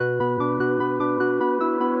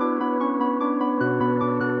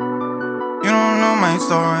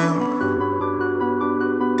story.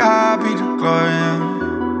 God be the glory.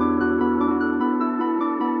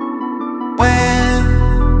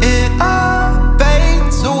 When it all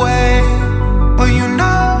fades away, will you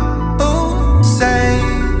know who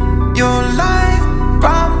saved your life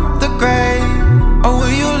from the grave? Or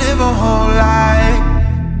will you live a whole life?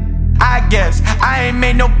 I guess I ain't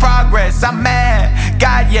made no progress, I'm mad.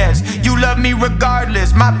 God, yes, you love me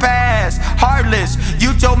regardless. My past, heartless.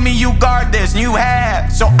 You told me you guard this, and you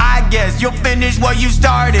have. So I guess you'll finish what you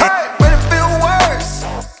started. Hey, when it feel worse,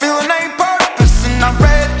 feeling ain't purpose. And I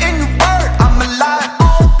read in your word, I'm alive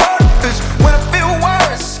on purpose. When it feel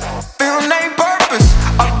worse, feeling ain't purpose.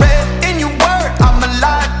 I read in your word, I'm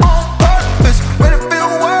alive on purpose. When it feel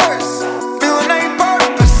worse, feeling ain't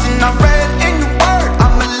purpose. And I read in your word,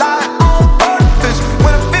 I'm alive on purpose.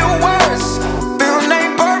 When it feel worse, feeling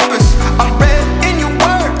ain't purpose. I read in your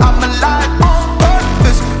word, I'm alive on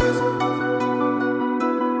purpose.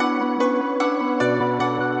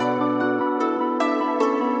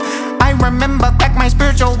 I remember back my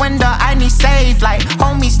spiritual window, I need saved. Like,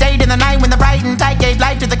 homie stayed in the night when the bright and tight gave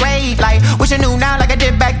life to the grave. Like, wish I knew now like I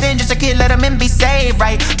did back then, just a kid, let him in, be saved,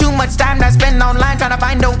 right? Too much time that I spend online trying to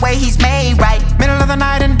find a way he's made, right? Middle of the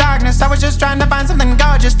night in darkness, I was just trying to find something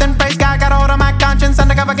gorgeous. Then praise God got hold of my conscience,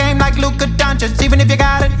 undercover game like Luka Doncic. Even if you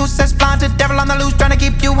got it, who says planted? Devil on the loose trying to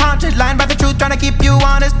keep you haunted, lying by the truth trying to keep you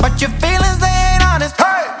honest. But you feel